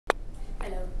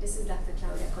This is Dr.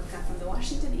 Claudia Cotca from the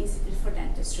Washington Institute for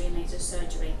Dentistry and Laser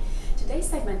Surgery. Today's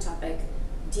segment topic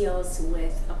deals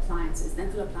with appliances,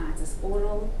 dental appliances,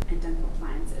 oral and dental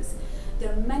appliances.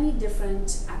 There are many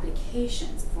different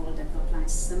applications for oral dental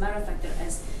appliances. As a matter of fact, there are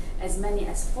as many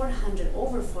as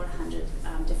over 400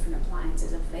 different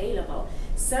appliances available.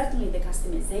 Certainly the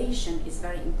customization is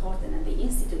very important, and the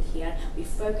Institute here, we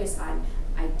focus on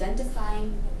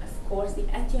identifying, of course, the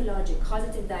etiology,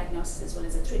 causative diagnosis, as well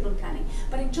as the treatment planning.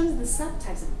 But in terms of the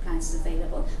subtypes of appliances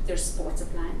available, there's sports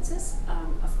appliances,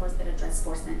 of course, that address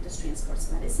sports dentistry and sports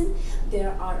medicine.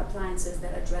 There are appliances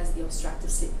that address the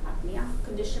obstructive sleep apnea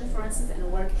condition, for instance,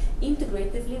 and work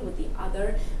integratively with the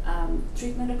other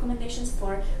treatment recommendations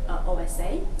for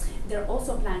OSA. There are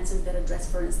also appliances that address,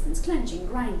 for instance, clenching,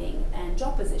 grinding, and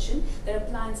jaw position. There are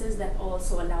appliances that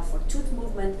also allow for tooth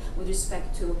movement with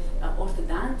respect to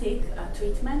orthodontic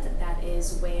treatment. That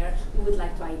is where we would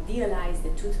like to idealize the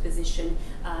tooth position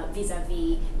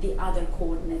vis-a-vis the other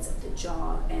coordinates of the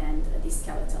jaw and the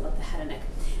skeletal of the head and neck.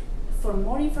 For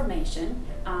more information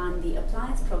on the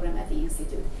appliance program at the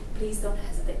Institute, please don't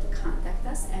hesitate to contact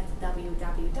us at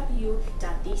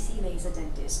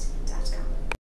www.dclaserdentist.com.